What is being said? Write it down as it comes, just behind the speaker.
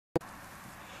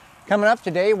Coming up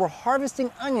today, we're harvesting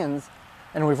onions,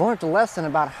 and we've learned a lesson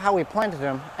about how we planted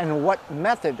them and what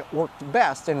method worked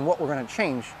best and what we're going to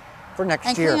change for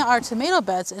next year. And clean out our tomato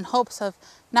beds in hopes of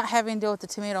not having to deal with the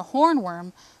tomato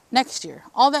hornworm next year.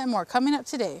 All that and more coming up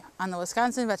today on the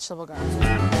Wisconsin Vegetable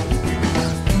Garden.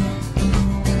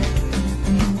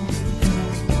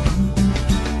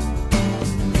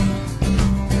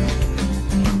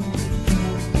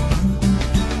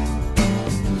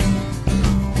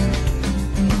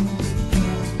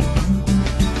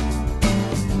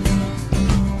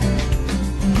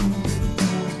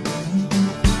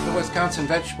 Wisconsin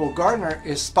Vegetable Gardener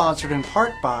is sponsored in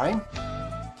part by,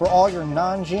 for all your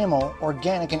non-GMO,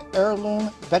 organic and heirloom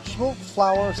vegetable,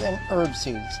 flowers, and herb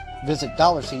seeds, visit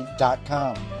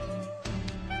dollarseed.com.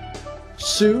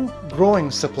 Sioux Growing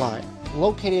Supply,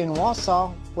 located in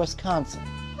Wausau, Wisconsin,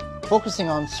 focusing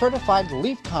on certified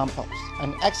leaf compost,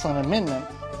 an excellent amendment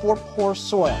for poor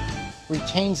soil,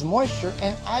 retains moisture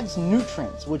and adds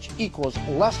nutrients, which equals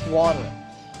less watering.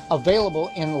 Available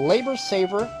in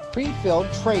labor-saver, pre-filled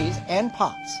trays and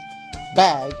pots,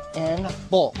 bag and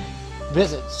bulk.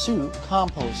 Visit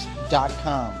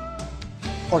SiouxCompost.com.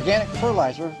 Organic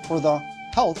fertilizer for the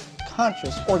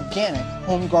health-conscious organic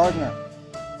home gardener.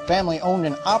 Family owned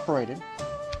and operated.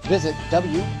 Visit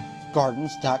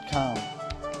thewiveggardeners.com.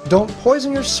 Don't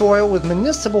poison your soil with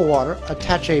municipal water.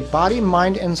 Attach a body,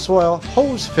 mind, and soil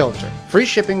hose filter. Free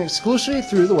shipping exclusively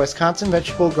through the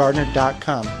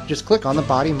WisconsinVegetableGardener.com. Just click on the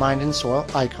body, mind, and soil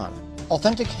icon.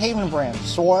 Authentic Haven brand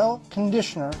soil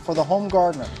conditioner for the home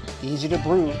gardener. Easy to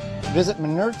brew. Visit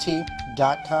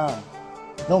ManureTea.com.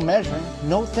 No measuring,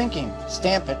 no thinking.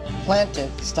 Stamp it, plant it,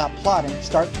 stop plotting,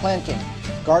 start planting.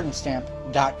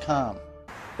 GardenStamp.com.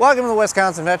 Welcome to the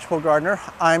Wisconsin Vegetable Gardener.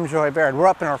 I'm Joy Baird. We're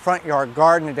up in our front yard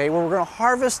garden today where we're going to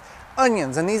harvest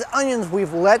onions. And these onions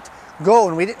we've let go,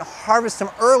 and we didn't harvest them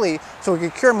early so we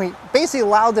could cure them. We basically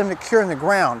allowed them to cure in the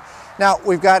ground. Now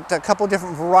we've got a couple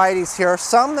different varieties here.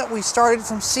 Some that we started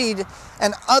from seed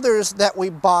and others that we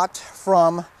bought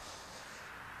from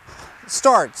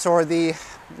starts, or the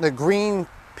green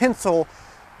pencil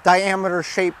diameter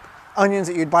shaped onions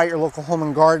that you'd buy at your local home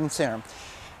and garden center.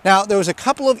 Now, there was a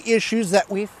couple of issues that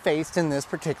we faced in this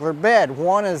particular bed.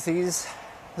 One is this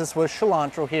was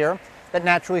cilantro here that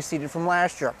naturally seeded from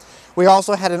last year. We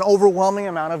also had an overwhelming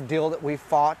amount of dill that we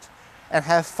fought and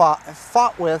have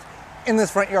fought with in this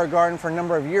front yard garden for a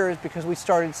number of years because we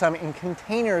started some in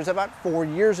containers about 4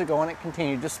 years ago and it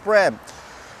continued to spread.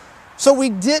 So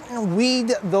we didn't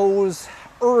weed those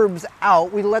herbs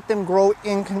out. We let them grow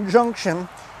in conjunction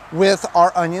with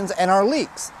our onions and our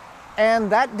leeks.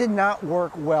 And that did not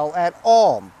work well at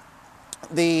all.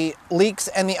 The leeks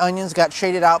and the onions got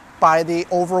shaded out by the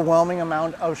overwhelming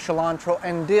amount of cilantro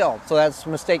and dill. So that's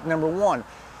mistake number one.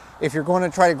 If you're going to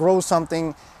try to grow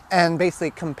something and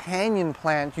basically companion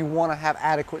plant, you want to have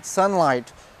adequate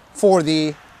sunlight for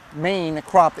the main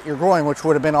crop that you're growing, which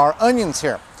would have been our onions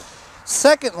here.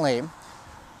 Secondly,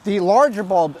 the larger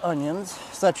bulbed onions,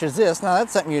 such as this, now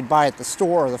that's something you'd buy at the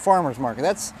store or the farmer's market.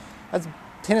 That's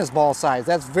tennis ball size.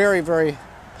 That's very, very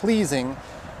pleasing.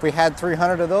 If we had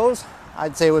 300 of those,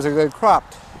 I'd say it was a good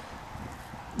crop.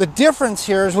 The difference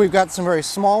here is we've got some very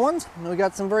small ones and we've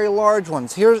got some very large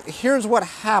ones. Here's what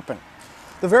happened.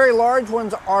 The very large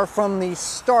ones are from the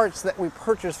starts that we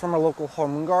purchased from our local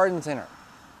home and garden center.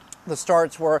 The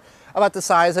starts were about the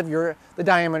size of the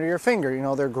diameter of your finger. You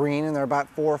know, they're green and they're about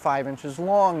 4 or 5 inches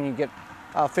long, and you get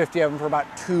 50 of them for about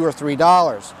 $2 or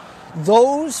 $3.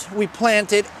 Those we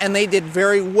planted and they did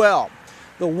very well.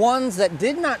 The ones that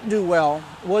did not do well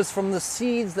was from the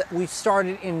seeds that we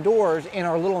started indoors in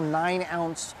our little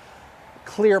 9-ounce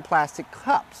clear plastic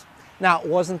cups. Now, it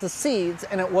wasn't the seeds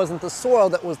and it wasn't the soil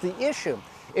that was the issue.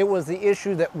 It was the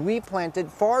issue that we planted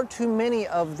far too many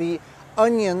of the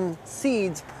onion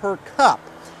seeds per cup.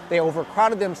 They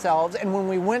overcrowded themselves, and when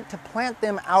we went to plant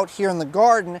them out here in the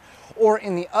garden or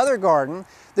in the other garden,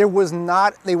 they were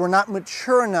not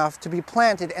mature enough to be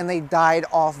planted, and they died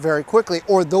off very quickly,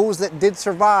 or those that did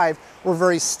survive were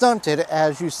very stunted,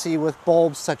 as you see with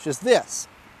bulbs such as this.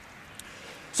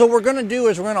 So what we're going to do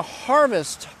is we're going to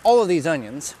harvest all of these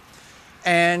onions,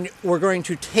 and we're going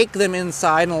to take them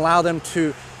inside and allow them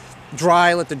to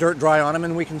dry, let the dirt dry on them,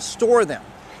 and we can store them.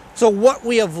 So what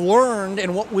we have learned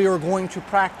and what we are going to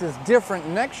practice different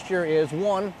next year is,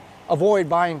 one, avoid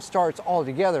buying starts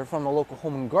altogether from the local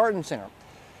home and garden center.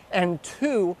 And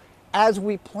two, as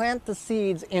we plant the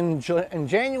seeds in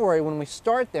January when we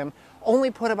start them, only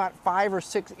put about 5 or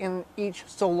 6 in each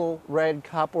solo red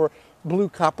cup or blue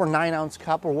cup or 9-ounce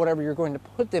cup or whatever you're going to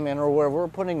put them in, or wherever we're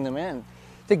putting them in,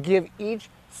 to give each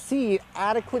seed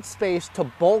adequate space to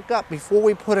bulk up before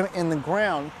we put them in the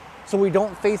ground, so we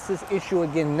don't face this issue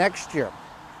again next year.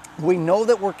 We know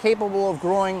that we're capable of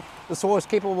growing, the soil is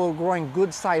capable of growing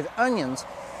good-sized onions.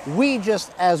 We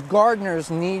just, as gardeners,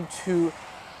 need to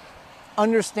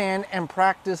understand and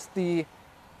practice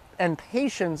and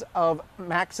patience of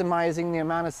maximizing the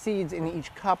amount of seeds in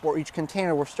each cup or each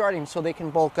container we're starting so they can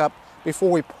bulk up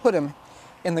before we put them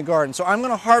in the garden. So I'm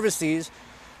going to harvest these.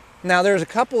 Now there's a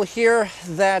couple here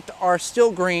that are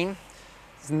still green,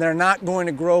 and they're not going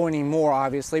to grow anymore,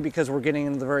 obviously, because we're getting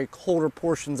into the very colder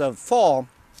portions of fall.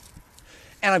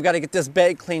 And I've got to get this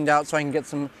bed cleaned out so I can get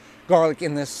some garlic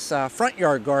in this front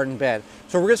yard garden bed.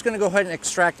 So we're just going to go ahead and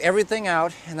extract everything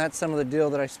out, and that's some of the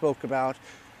dill that I spoke about.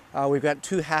 We've got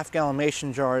 2 half-gallon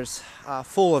mason jars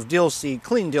full of dill seed,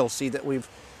 clean dill seed that we've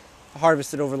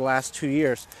harvested over the last 2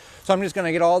 years. So I'm just going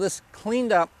to get all this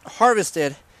cleaned up,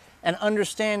 harvested, and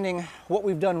understanding what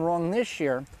we've done wrong this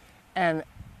year, and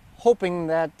hoping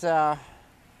that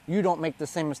you don't make the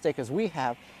same mistake as we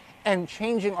have, and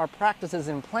changing our practices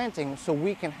in planting so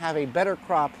we can have a better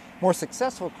crop, more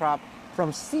successful crop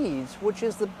from seeds, which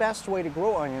is the best way to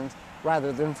grow onions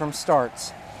rather than from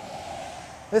starts.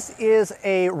 This is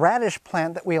a radish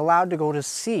plant that we allowed to go to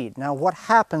seed. Now what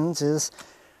happens is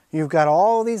you've got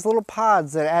all these little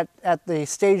pods that at the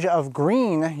stage of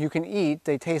green you can eat.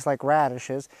 They taste like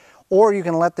radishes, or you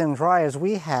can let them dry as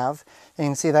we have. And you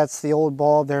can see that's the old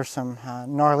bulb. There's some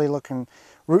gnarly looking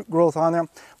root growth on there.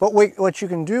 But what you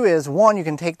can do is, one, you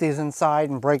can take these inside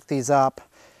and break these up,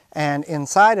 and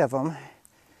inside of them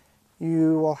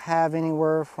you will have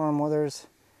anywhere from, well, there's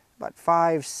about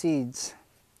 5 seeds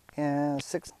and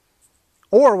 6.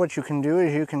 Or what you can do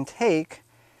is you can take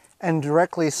and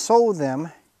directly sow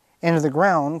them into the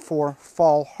ground for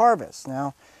fall harvest.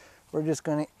 Now we're just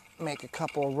going to make a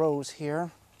couple of rows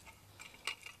here,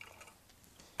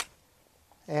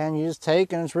 and you just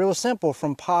take, and it's real simple,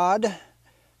 from pod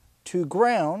to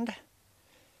ground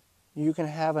you can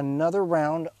have another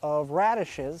round of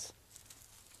radishes.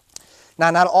 Now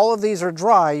not all of these are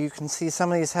dry. You can see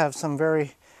some of these have some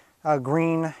very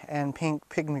green and pink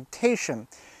pigmentation.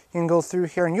 You can go through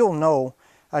here and you'll know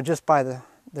just by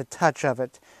the touch of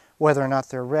it whether or not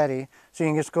they're ready. So you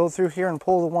can just go through here and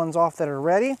pull the ones off that are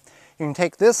ready. You can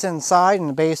take this inside in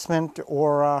the basement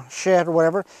or shed or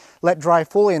whatever, let dry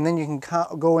fully, and then you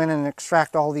can go in and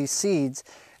extract all these seeds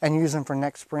and use them for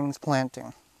next spring's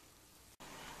planting.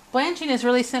 Blanching is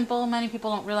really simple. Many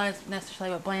people don't realize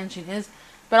necessarily what blanching is,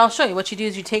 but I'll show you. What you do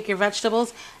is you take your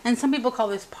vegetables, and some people call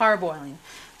this parboiling.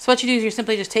 So what you do is you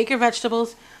simply just take your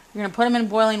vegetables, you're going to put them in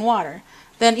boiling water.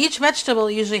 Then each vegetable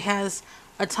usually has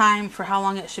a time for how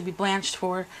long it should be blanched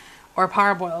for or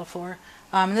parboiled for.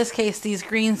 In this case, these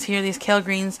greens here, these kale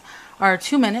greens, are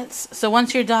 2 minutes. So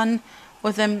once you're done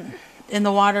with them in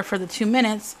the water for the 2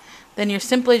 minutes, then you're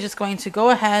simply just going to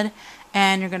go ahead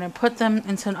and you're going to put them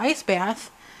into an ice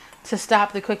bath to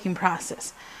stop the cooking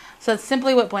process. So that's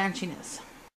simply what blanching is.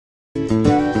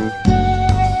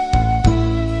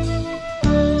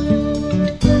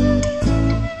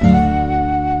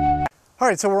 All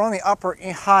right, so we're on the upper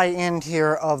high end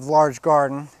here of the large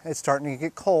garden. It's starting to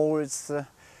get cold. It's the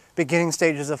beginning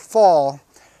stages of fall.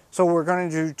 So we're going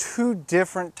to do 2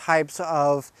 different types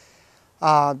of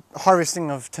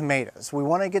harvesting of tomatoes. We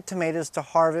want to get tomatoes to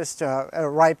harvest,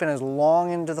 ripen as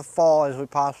long into the fall as we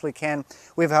possibly can.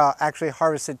 We've actually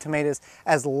harvested tomatoes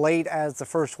as late as the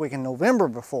first week in November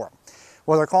before.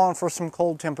 Well, they're calling for some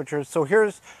cold temperatures. So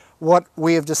here's what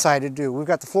we have decided to do. We've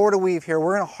got the Florida weave here.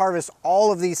 We're going to harvest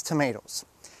all of these tomatoes.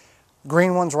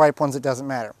 Green ones, ripe ones, it doesn't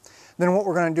matter. Then what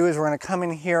we're going to do is we're going to come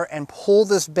in here and pull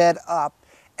this bed up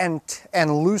and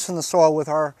loosen the soil with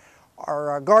our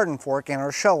garden fork and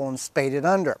our shovel and spade it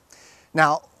under.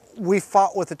 Now, we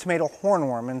fought with the tomato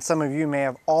hornworm, and some of you may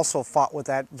have also fought with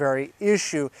that very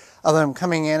issue of them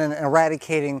coming in and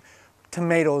eradicating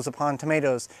tomatoes upon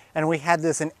tomatoes. And we had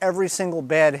this in every single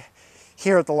bed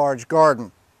here at the large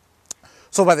garden.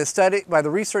 So by the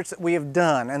research that we have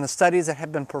done and the studies that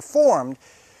have been performed,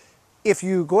 if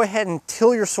you go ahead and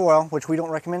till your soil, which we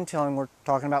don't recommend tilling, we're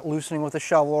talking about loosening with a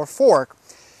shovel or fork,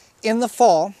 in the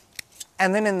fall,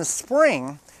 and then in the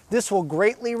spring, this will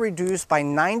greatly reduce by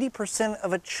 90%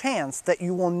 of a chance that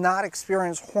you will not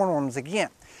experience hornworms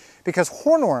again. Because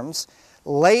hornworms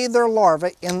lay their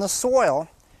larvae in the soil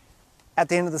at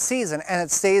the end of the season, and it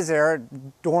stays there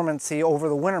dormancy over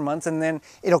the winter months, and then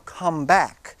it'll come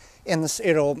back.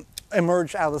 It'll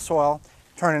emerge out of the soil,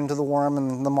 turn into the worm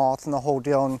and the moth and the whole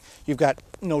deal, and you've got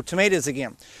no tomatoes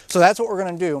again. So that's what we're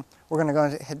going to do. We're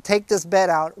going to take this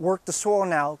bed out, work the soil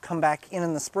now, come back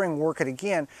in the spring, work it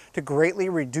again to greatly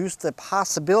reduce the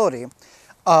possibility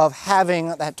of having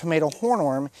that tomato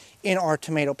hornworm in our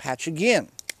tomato patch again.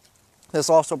 This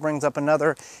also brings up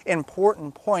another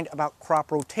important point about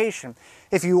crop rotation.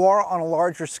 If you are on a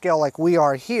larger scale like we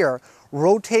are here,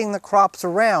 rotating the crops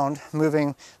around,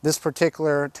 moving this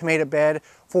particular tomato bed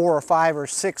 4 or 5 or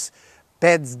 6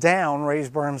 beds down,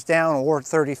 raised berms down, or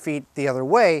 30 feet the other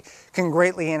way, can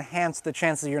greatly enhance the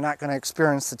chances you're not going to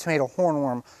experience the tomato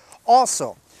hornworm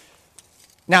also.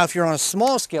 Now, if you're on a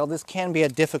small scale, this can be a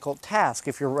difficult task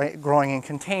if you're growing in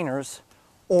containers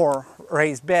or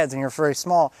raised beds and you're very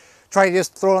small. Try to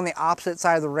just throw it on the opposite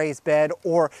side of the raised bed,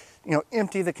 or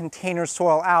empty the container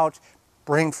soil out,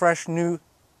 bring fresh new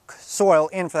soil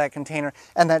in for that container,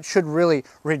 and that should really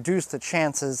reduce the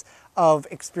chances of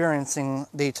experiencing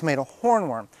the tomato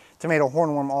hornworm. Tomato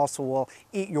hornworm also will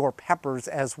eat your peppers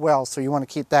as well, so you want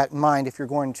to keep that in mind if you're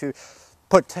going to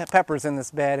put peppers in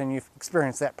this bed and you've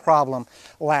experienced that problem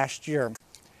last year.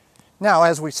 Now,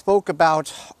 as we spoke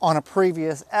about on a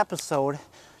previous episode,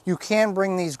 you can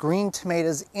bring these green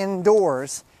tomatoes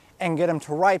indoors and get them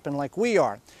to ripen like we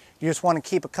are. You just want to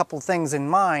keep a couple things in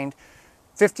mind.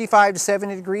 55 to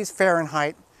 70 degrees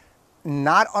Fahrenheit,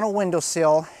 not on a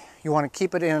windowsill. You want to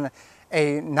keep it in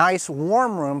a nice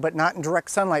warm room, but not in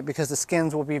direct sunlight, because the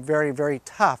skins will be very, very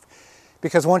tough.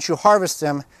 Because once you harvest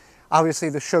them, obviously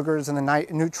the sugars and the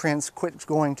nutrients quit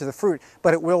going to the fruit,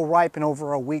 but it will ripen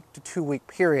over a week to 2 week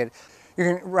period. You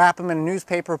can wrap them in a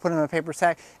newspaper, put them in a paper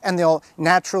sack, and they'll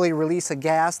naturally release a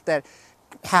gas that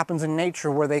happens in nature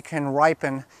where they can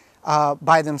ripen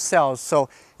by themselves. So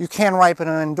you can ripen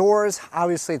them indoors.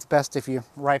 Obviously it's best if you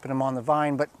ripen them on the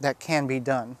vine, but that can be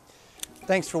done.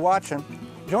 Thanks for watching.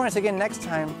 Join us again next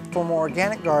time for more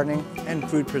organic gardening and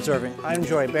food preserving. I'm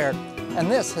Joy Baird,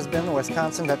 and this has been the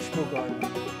Wisconsin Vegetable Gardener.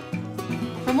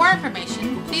 For more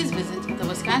information, please visit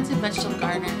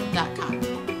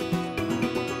thewisconsinvegetablegardener.com.